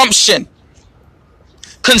consumption,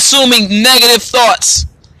 consuming negative thoughts,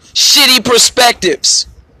 shitty perspectives.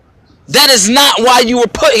 That is not why you were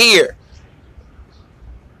put here.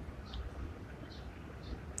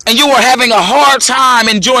 And you are having a hard time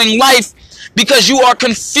enjoying life because you are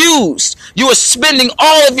confused. You are spending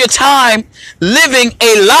all of your time living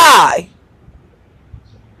a lie,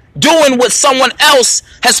 doing what someone else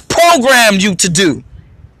has programmed you to do.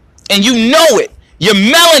 And you know it. Your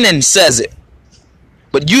melanin says it.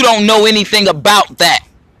 But you don't know anything about that.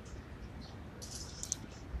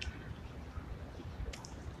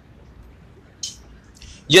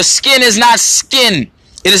 Your skin is not skin.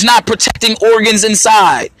 It is not protecting organs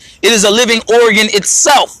inside. It is a living organ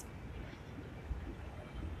itself.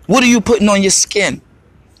 What are you putting on your skin?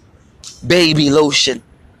 Baby lotion.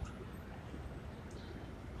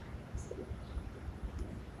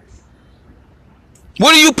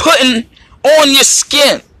 What are you putting on your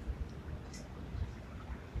skin?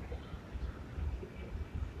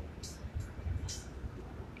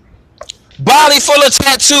 Body full of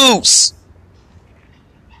tattoos.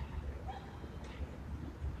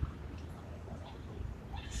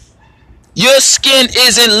 Your skin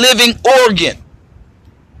is a living organ.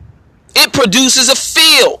 It produces a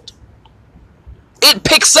field. It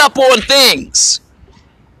picks up on things.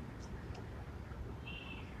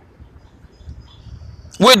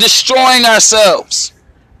 We're destroying ourselves.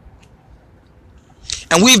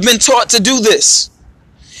 And we've been taught to do this.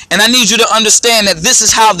 And I need you to understand that this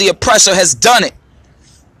is how the oppressor has done it.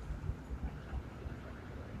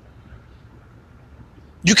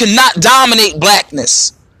 You cannot dominate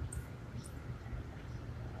blackness.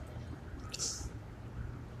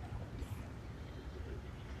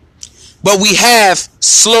 But we have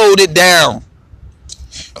slowed it down.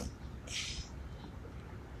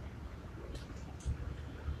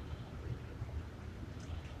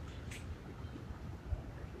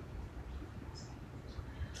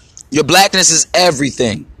 Your blackness is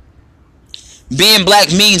everything. Being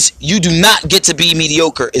black means you do not get to be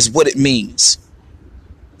mediocre, is what it means.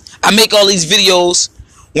 I make all these videos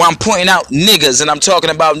where I'm pointing out niggas and I'm talking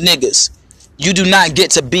about niggas. You do not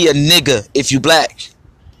get to be a nigga if you black.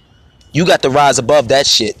 You got to rise above that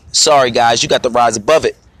shit. Sorry, guys. You got to rise above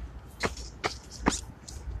it.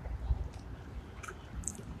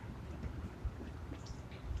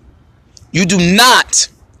 You do not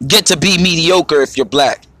get to be mediocre if you're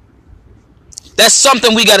black. That's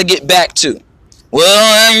something we got to get back to.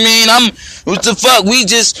 Well, I mean, what the fuck?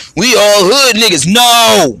 We all hood niggas.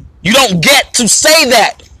 No, you don't get to say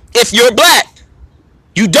that if you're black.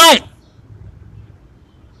 You don't.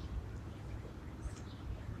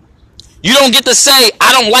 You don't get to say,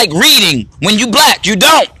 I don't like reading when you black. You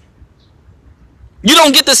don't. You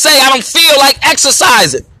don't get to say, I don't feel like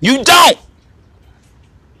exercising. You don't.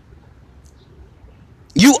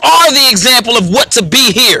 You are the example of what to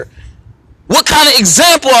be here. What kind of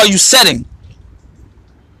example are you setting?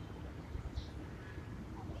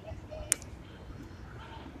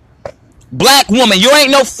 Black woman, you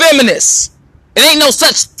ain't no feminist. It ain't no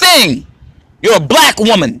such thing. You're a black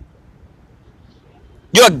woman.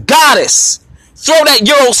 You're a goddess. Throw that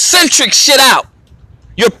Eurocentric shit out.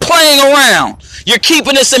 You're playing around. You're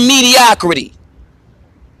keeping us in mediocrity.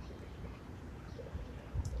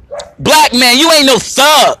 Black man, you ain't no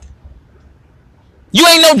thug. You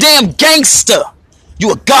ain't no damn gangster.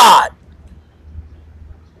 You a god.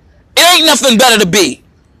 It ain't nothing better to be.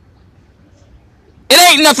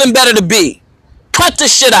 It ain't nothing better to be. Cut the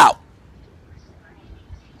shit out.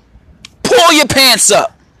 Pull your pants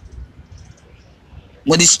up.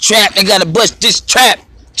 When this trap, they gotta bust this trap.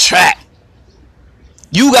 Trap.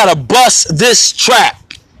 You gotta bust this trap.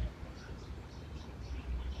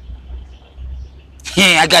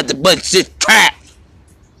 Yeah, I got to bust this trap.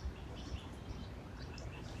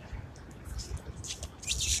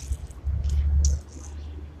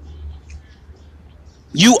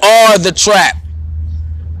 You are the trap.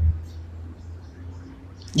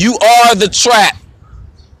 You are the trap.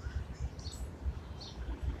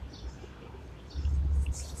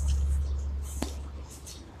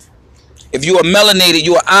 If you are melanated,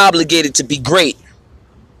 you are obligated to be great.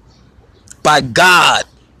 By God.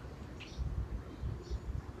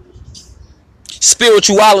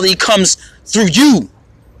 Spirituality comes through you.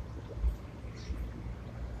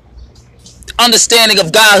 Understanding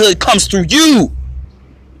of Godhood comes through you.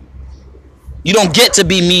 You don't get to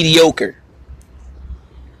be mediocre.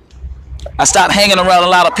 I stopped hanging around a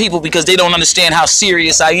lot of people because they don't understand how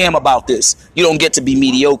serious I am about this. You don't get to be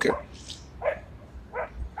mediocre.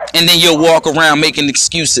 And then you'll walk around making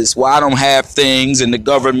excuses. Well, I don't have things and the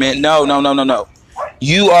government. No.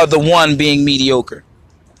 You are the one being mediocre.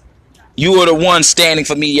 You are the one standing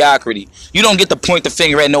for mediocrity. You don't get to point the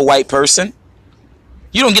finger at no white person.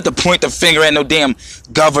 You don't get to point the finger at no damn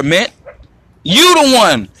government. You the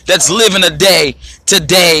one that's living a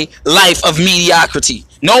day-to-day life of mediocrity.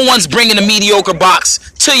 No one's bringing a mediocre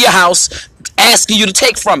box to your house asking you to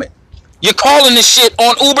take from it. You're calling this shit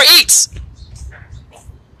on Uber Eats.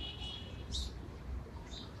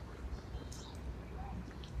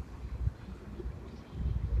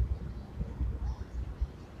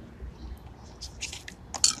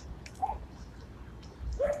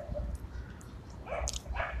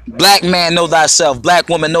 Black man, know thyself. Black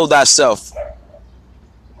woman, know thyself.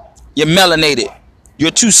 You're melanated.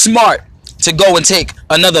 You're too smart to go and take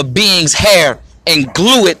another being's hair and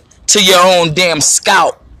glue it to your own damn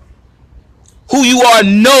scalp. Who you are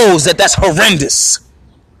knows that that's horrendous.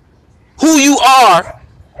 Who you are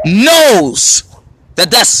knows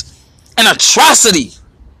that that's an atrocity.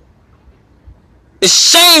 It's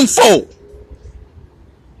shameful.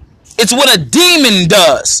 It's what a demon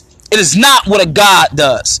does. It is not what a god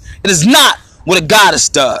does. It is not what a goddess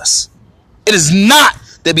does. It is not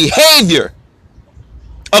the behavior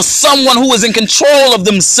of someone who is in control of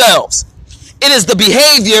themselves. It is the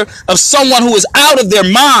behavior of someone who is out of their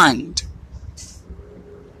mind.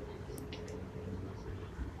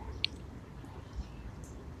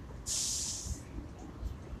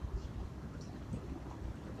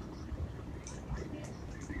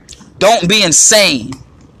 Don't be insane.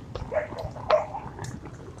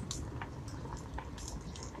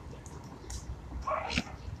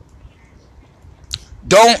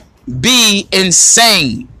 Don't be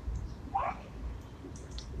insane.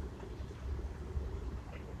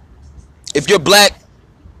 If you're black,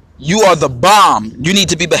 you are the bomb. You need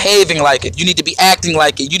to be behaving like it. You need to be acting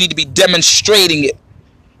like it. You need to be demonstrating it.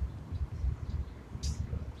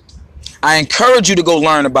 I encourage you to go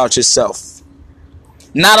learn about yourself.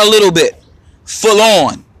 Not a little bit. Full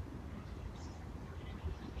on.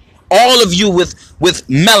 All of you with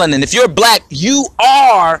melanin. If you're black, you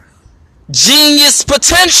are genius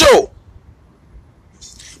potential.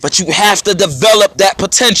 But you have to develop that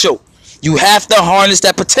potential. You have to harness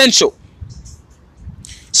that potential.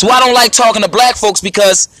 So I don't like talking to black folks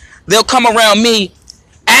because they'll come around me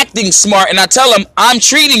acting smart, and I tell them, I'm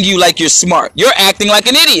treating you like you're smart. You're acting like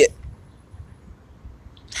an idiot.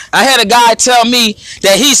 I had a guy tell me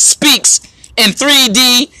that he speaks in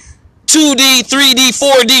 3D, 2D, 3D,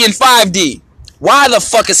 4D, and 5D. Why the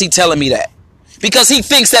fuck is he telling me that? Because he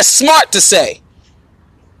thinks that's smart to say.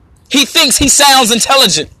 He thinks he sounds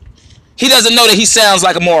intelligent. He doesn't know that he sounds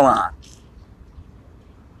like a moron.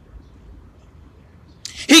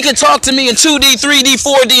 He can talk to me in 2D, 3D,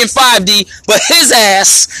 4D, and 5D, but his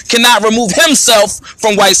ass cannot remove himself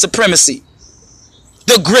from white supremacy.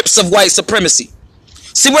 The grips of white supremacy.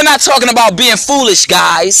 See, we're not talking about being foolish,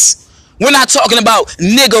 guys. We're not talking about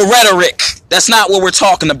nigger rhetoric. That's not what we're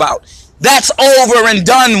talking about. That's over and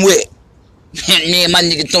done with. Man, my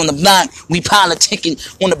niggas on the block. We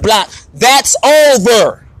politicking on the block. That's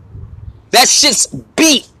over. That shit's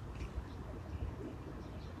beat.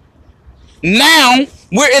 Now,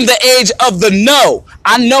 we're in the age of the know.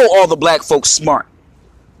 I know all the black folks smart.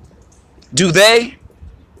 Do they?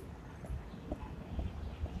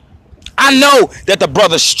 I know that the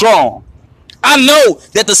brother's strong. I know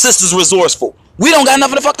that the sister's resourceful. We don't got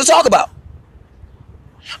nothing the fuck to talk about.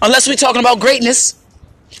 Unless we're talking about greatness.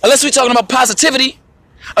 Unless we're talking about positivity.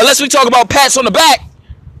 Unless we talk about pats on the back.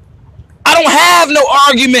 I don't have no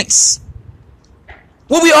arguments.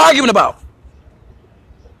 What we arguing about?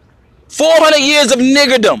 400 years of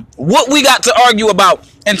niggerdom. What we got to argue about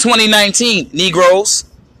in 2019, Negroes?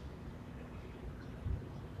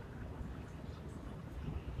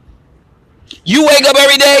 You wake up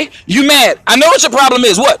every day, you mad. I know what your problem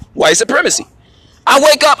is. What? White supremacy. I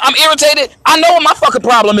wake up, I'm irritated. I know what my fucking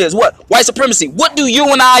problem is. What? White supremacy. What do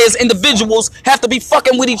you and I as individuals have to be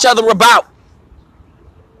fucking with each other about?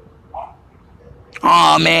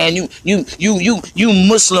 Oh man, you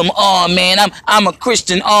Muslim. Oh man, I'm a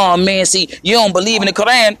Christian. Oh man, see, you don't believe in the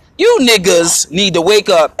Quran. You niggas need to wake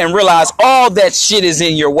up and realize all that shit is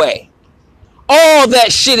in your way. All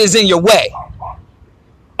that shit is in your way.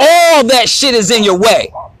 All that shit is in your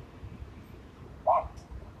way.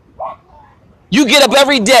 You get up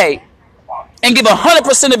every day and give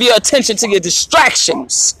 100% of your attention to your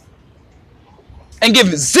distractions and give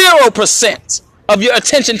 0% of your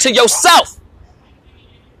attention to yourself.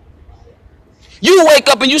 You wake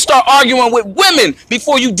up and you start arguing with women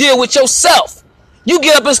before you deal with yourself. You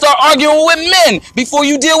get up and start arguing with men before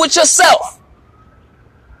you deal with yourself.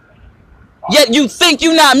 Yet you think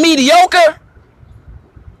you're not mediocre?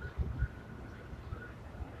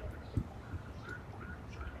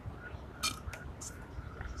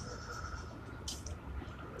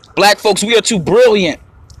 Black folks, we are too brilliant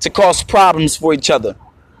to cause problems for each other.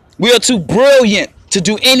 We are too brilliant to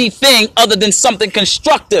do anything other than something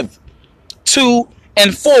constructive to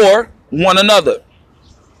and for one another.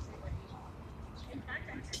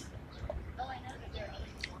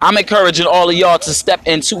 I'm encouraging all of y'all to step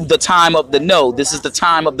into the time of the know. This is the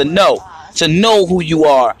time of the know. To know who you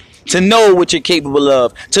are. To know what you're capable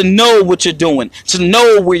of. To know what you're doing. To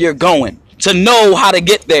know where you're going. To know how to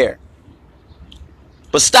get there.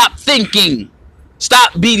 But stop thinking.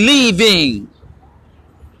 Stop believing.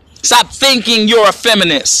 Stop thinking you're a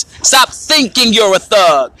feminist. Stop thinking you're a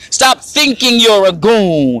thug. Stop thinking you're a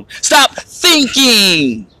goon. Stop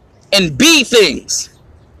thinking and be things.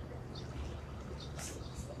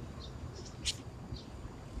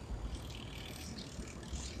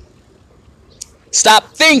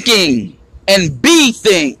 Stop thinking and be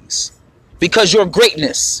things because you're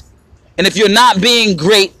greatness. And if you're not being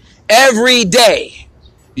great every day,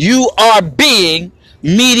 you are being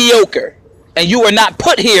mediocre. And you are not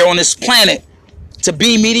put here on this planet to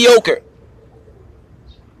be mediocre.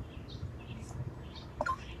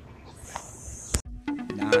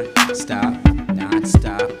 Non-stop,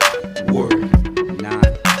 non-stop, word.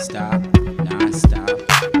 Non-stop,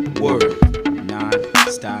 non-stop, word.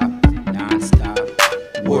 Non-stop, non-stop,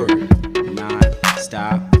 word.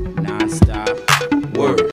 Non-stop, non-stop, word.